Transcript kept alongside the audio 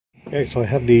Okay, so I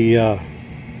have the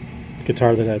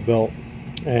guitar that I built,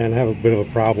 and I have a bit of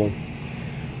a problem.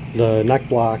 The neck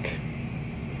block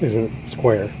isn't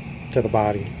square to the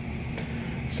body,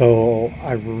 so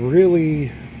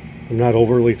I'm not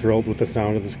overly thrilled with the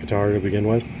sound of this guitar to begin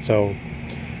with. So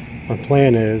my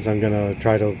plan is I'm gonna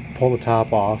try to pull the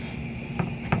top off,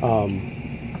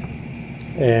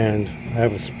 and I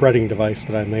have a spreading device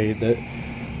that I made that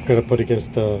I'm gonna put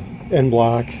against the end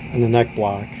block and the neck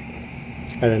block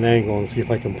at an angle and see if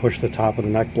I can push the top of the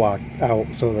neck block out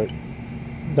so that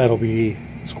that'll be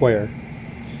square.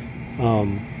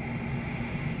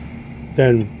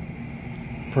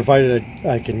 Then, provided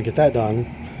I can get that done,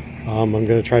 I'm going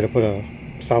to try to put a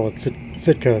solid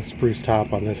Sitka spruce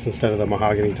top on this instead of the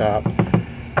mahogany top.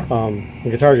 The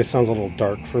guitar just sounds a little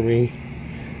dark for me,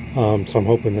 so I'm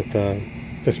hoping that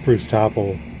the spruce top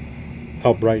will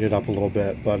help brighten it up a little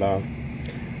bit, but I'll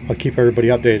keep everybody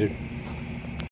updated.